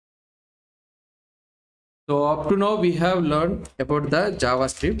So up to now we have learned about the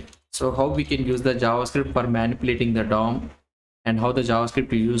JavaScript. So how we can use the JavaScript for manipulating the DOM and how the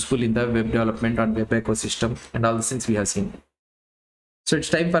JavaScript is useful in the web development on web ecosystem and all the things we have seen. So it's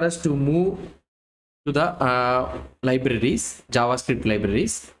time for us to move to the libraries, JavaScript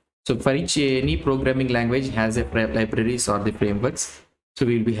libraries. So for each any programming language has a libraries or the frameworks. So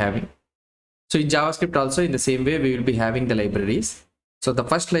we will be having. So in JavaScript also in the same way we will be having the libraries. So the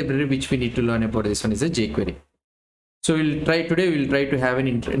first library which we need to learn about this one is a jQuery. So we'll try to have an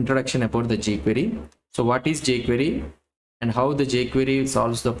introduction about the jQuery. So what is jQuery and how the jQuery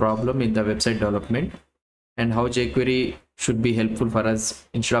solves the problem in the website development and how jQuery should be helpful for us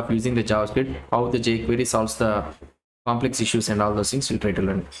instead of using the JavaScript, how the jQuery solves the complex issues and all those things we'll try to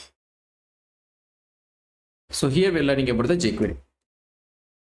learn. So here we're learning about the jQuery.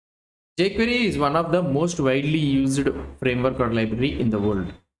 jQuery is one of the most widely used framework or library in the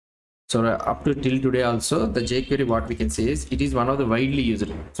world. So up to till today also, the jQuery, what we can say is it is one of the widely used.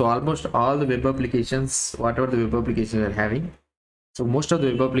 So almost all the web applications, whatever the web applications are having, so most of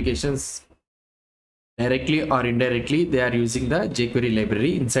the web applications directly or indirectly they are using the jQuery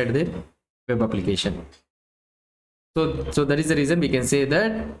library inside their web application. So that is the reason we can say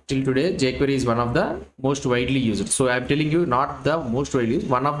that till today jQuery is one of the most widely used. So I'm telling you, not the most widely used,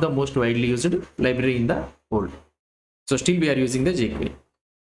 one of the most widely used library in the world. So still we are using the jQuery.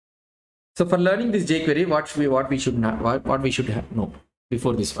 So for learning this jQuery, what we should know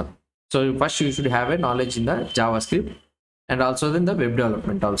before this one. So first you should have a knowledge in the JavaScript and also then the web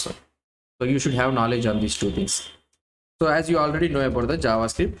development also. So you should have knowledge on these two things. So as you already know about the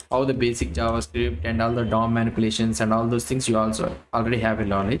JavaScript, how the basic JavaScript and all the DOM manipulations and all those things, you also already have a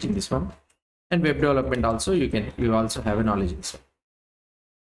knowledge in this one. And web development also you also have a knowledge in this one.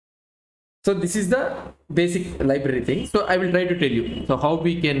 So this is the basic library thing. So I will try to tell you. So how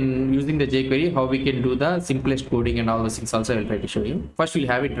we can, using the jQuery, how we can do the simplest coding and all those things also I will try to show you. First we'll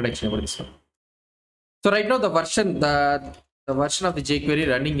have introduction about this one. So right now the version of the jQuery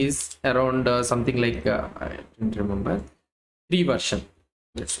running is around something like I don't remember, 3 version.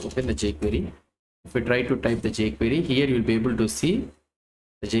 Let's open the jQuery. If we try to type the jQuery, here you will be able to see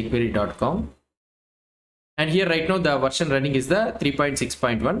the jQuery.com. And here right now the version running is the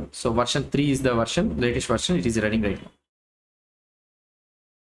 3.6.1. So version 3 is the latest version it is running right now.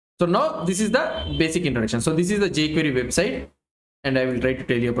 So now this is the basic introduction. So this is the jQuery website and I will try to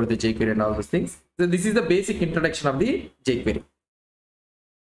tell you about the jQuery and all those things. So this is the basic introduction of the jQuery.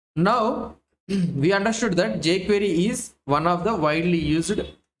 Now we understood that jQuery is one of the widely used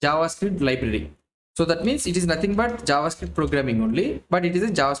JavaScript library. So that means it is nothing but JavaScript programming only, but it is a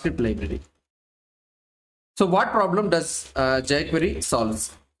JavaScript library. So what problem does jQuery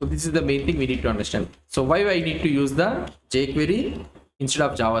solves? So this is the main thing we need to understand. So why I need to use the jQuery instead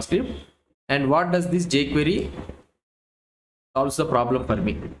of JavaScript, and what does this jQuery solves the problem for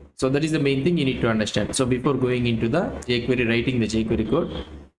me? So that is the main thing you need to understand. So before going into the jQuery, writing the jQuery code,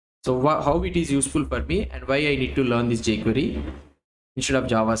 so how it is useful for me and why I need to learn this jQuery instead of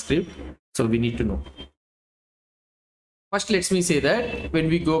JavaScript. So we need to know. First, let me say that when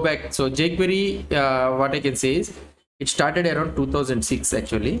we go back, so jQuery, what I can say is it started around 2006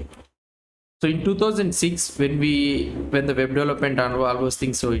 actually. So in 2006, when the web development and all those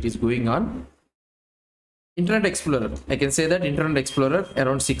things, so it is going on. Internet Explorer, I can say that Internet Explorer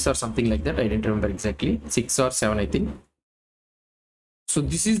around 6 or something like that. I didn't remember exactly, 6 or 7 I think. So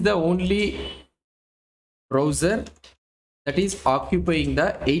this is the only browser that is occupying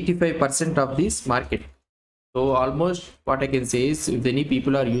the 85% of this market. So almost what I can say is if any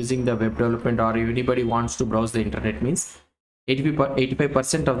people are using the web development or if anybody wants to browse the internet, means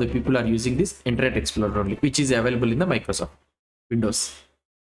 85% of the people are using this Internet Explorer only, which is available in the Microsoft Windows.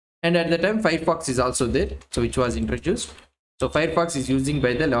 And at the time Firefox is also there, so which was introduced. So Firefox is using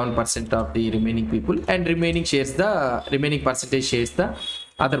by the 11% of the remaining people, and remaining percentage shares the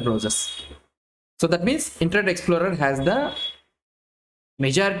other browsers. So that means Internet Explorer has the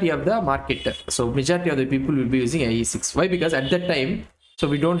majority of the market. So majority of the people will be using IE6. Why? Because at that time, so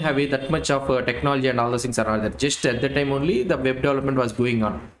we don't have that much of technology and all those things are there. Just at that time only the web development was going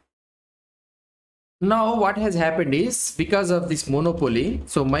on. Now what has happened is because of this monopoly,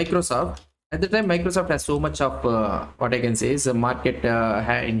 so Microsoft, at the time Microsoft has so much of what I can say is a market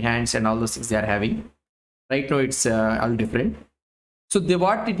in hands and all those things they are having. Right now it's all different. So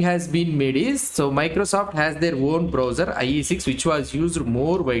what it has been made is, so Microsoft has their own browser IE6 which was used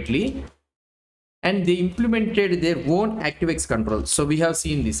more widely, and they implemented their own ActiveX control. So we have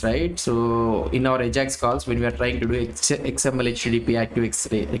seen this, right? So in our Ajax calls when we are trying to do XML HTTP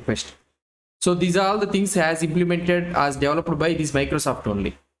ActiveX request. So these are all the things as implemented as developed by this Microsoft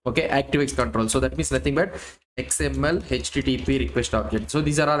only. Okay, ActiveX control. So that means nothing but XML HTTP request object. So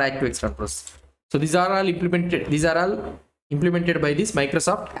these are all ActiveX controls. So these are all implemented. These are all implemented by this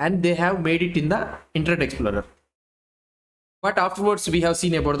Microsoft, and they have made it in the Internet Explorer. But afterwards, we have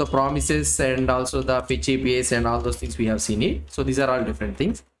seen about the promises and also the fetch APIs and all those things we have seen it. So these are all different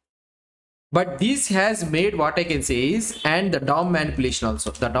things. But this has made, what I can say is, and the DOM manipulation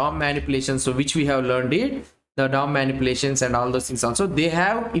also. The DOM manipulation, so which we have learned it, the DOM manipulations and all those things also, they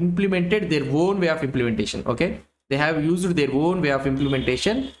have implemented their own way of implementation. Okay, they have used their own way of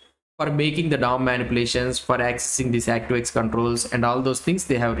implementation for making the DOM manipulations, for accessing these ActiveX controls and all those things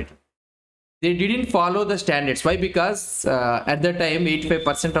they have written. They didn't follow the standards. Why? Because at the time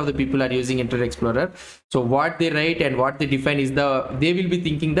 85% of the people are using Internet Explorer. So what they write and what they define is they will be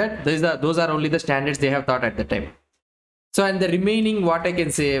thinking that those are only the standards they have thought at the time. So, and the remaining, what I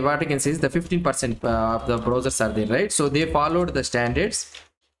can say is the 15% of the browsers are there, right? So they followed the standards.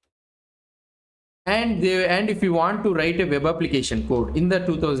 And if you want to write a web application code in the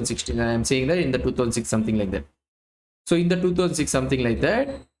 2016, I am saying that in the 2006, something like that. So in the 2006, something like that,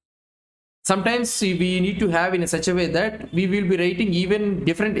 sometimes we need to have in such a way that we will be writing even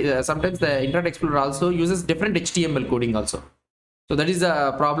different. Sometimes the Internet Explorer also uses different HTML coding also. So that is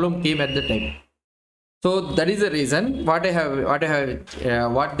a problem came at the time. So that is the reason what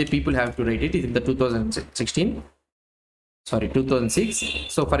the people have to write it is in the 2016. Sorry,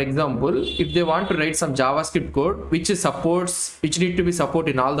 2006. So for example, if they want to write some JavaScript code which need to be support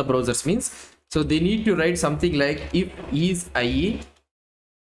in all the browsers means, so they need to write something like if is IE,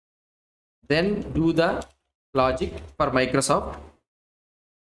 then do the logic for Microsoft.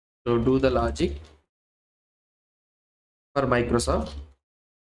 So do the logic for Microsoft.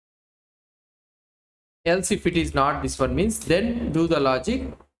 Else if it is not this one means, then do the logic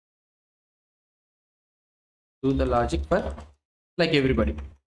for like everybody.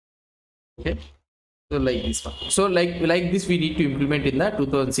 Okay, so like this one. So like this we need to implement in the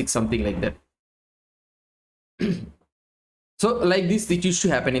 2006, something like that. So like this, it used to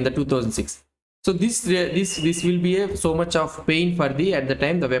happen in the 2006. So this will be so much of pain for at the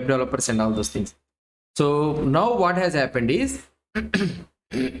time the web developers and all those things. So now what has happened is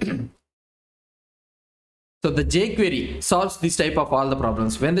so the jQuery solves this type of all the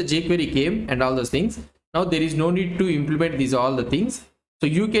problems. When the jQuery came and all those things, now there is no need to implement these all the things. So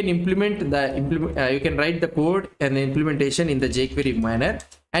you can you can write the code and the implementation in the jQuery manner,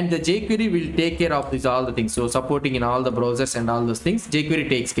 and the jQuery will take care of these all the things. So supporting in all the browsers and all those things, jQuery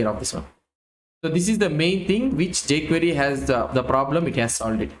takes care of this one. So this is the main thing which jQuery has the problem, it has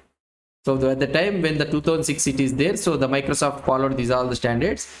solved it. So at the time when the 2006 it is there, so the Microsoft followed these all the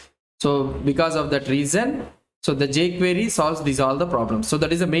standards. So because of that reason, so the jQuery solves these all the problems. So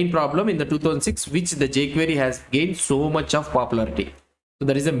that is the main problem in the 2006, which the jQuery has gained so much of popularity. So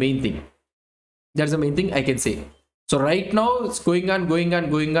that is the main thing. That's the main thing I can say. So right now it's going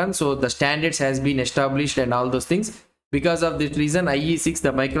on. So the standards has been established and all those things. Because of this reason, IE6,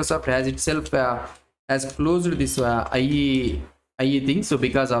 the Microsoft has itself has closed this IE thing. So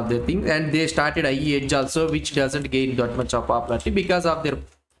because of the thing, and they started IE Edge also, which doesn't gain that much of popularity because of their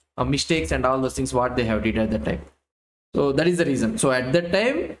mistakes and all those things what they have did at that time. So that is the reason. So at that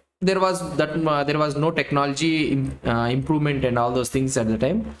time there was no technology improvement and all those things at the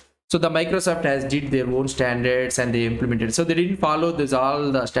time. So the Microsoft has did their own standards and they implemented. So they didn't follow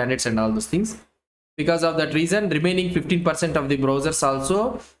all the standards and all those things. Because of that reason, remaining 15% of the browsers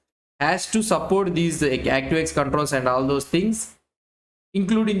also has to support these ActiveX controls and all those things,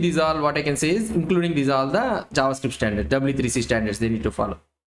 including these all, what I can say is including these all the JavaScript standards, W3C standards they need to follow.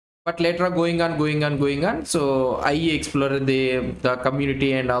 But later going on. So IE Explorer, the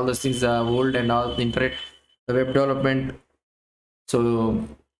community and all those things, old and all the internet, the web development. So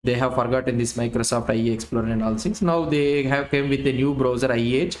they have forgotten this Microsoft IE Explorer and all things. Now they have came with a new browser,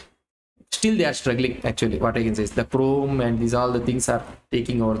 IE Edge. Still they are struggling actually. What I can say is the Chrome and these all the things are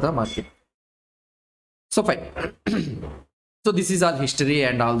taking over the market. So fine. So this is all history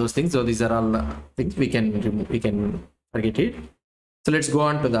and all those things. So these are all things we can forget it. So let's go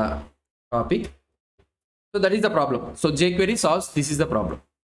on to the topic. So that is the problem. So jQuery solves, this is the problem.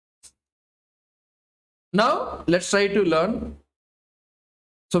 Now let's try to learn.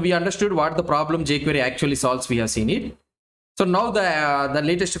 So we understood what the problem jQuery actually solves. We have seen it. So now the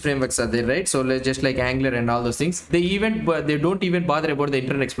latest frameworks are there, right? So just like Angular and all those things, they don't even bother about the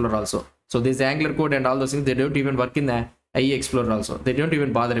Internet Explorer also. So there's Angular code and all those things, they don't even work in the IE Explorer also. They don't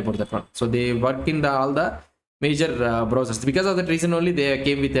even bother about that one. So they work in all the major browsers. Because of that reason only they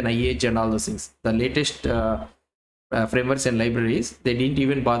came with an IE Edge and all those things. The latest frameworks and libraries, they didn't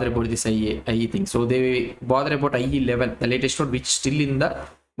even bother about this IE thing. So they bother about IE 11, the latest one, which still in the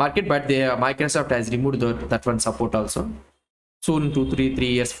market, but Microsoft has removed that one support also. Soon 2, 3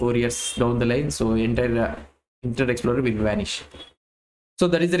 years, 4 years down the line, so entire Internet Explorer will vanish. So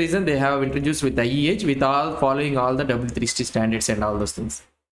that is the reason they have introduced with IE with all following all the W3C standards and all those things.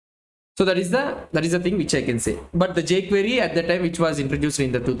 So that is the thing which I can say. But the jQuery at the time, which was introduced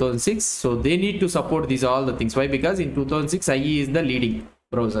in the 2006, so they need to support these all the things. Why? Because in 2006 IE is the leading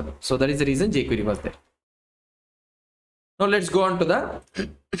browser. So that is the reason jQuery was there. Now let's go on to the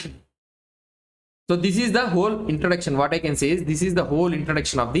so this is the whole introduction. What I can say is this is the whole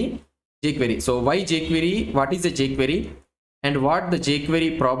introduction of the jQuery. So why jQuery? What is the jQuery? And what the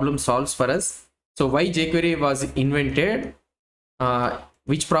jQuery problem solves for us? So why jQuery was invented?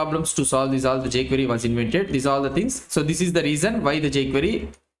 Which problems to solve? These all the jQuery was invented. These are all the things. So this is the reason why the jQuery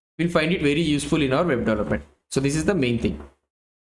will find it very useful in our web development. So this is the main thing.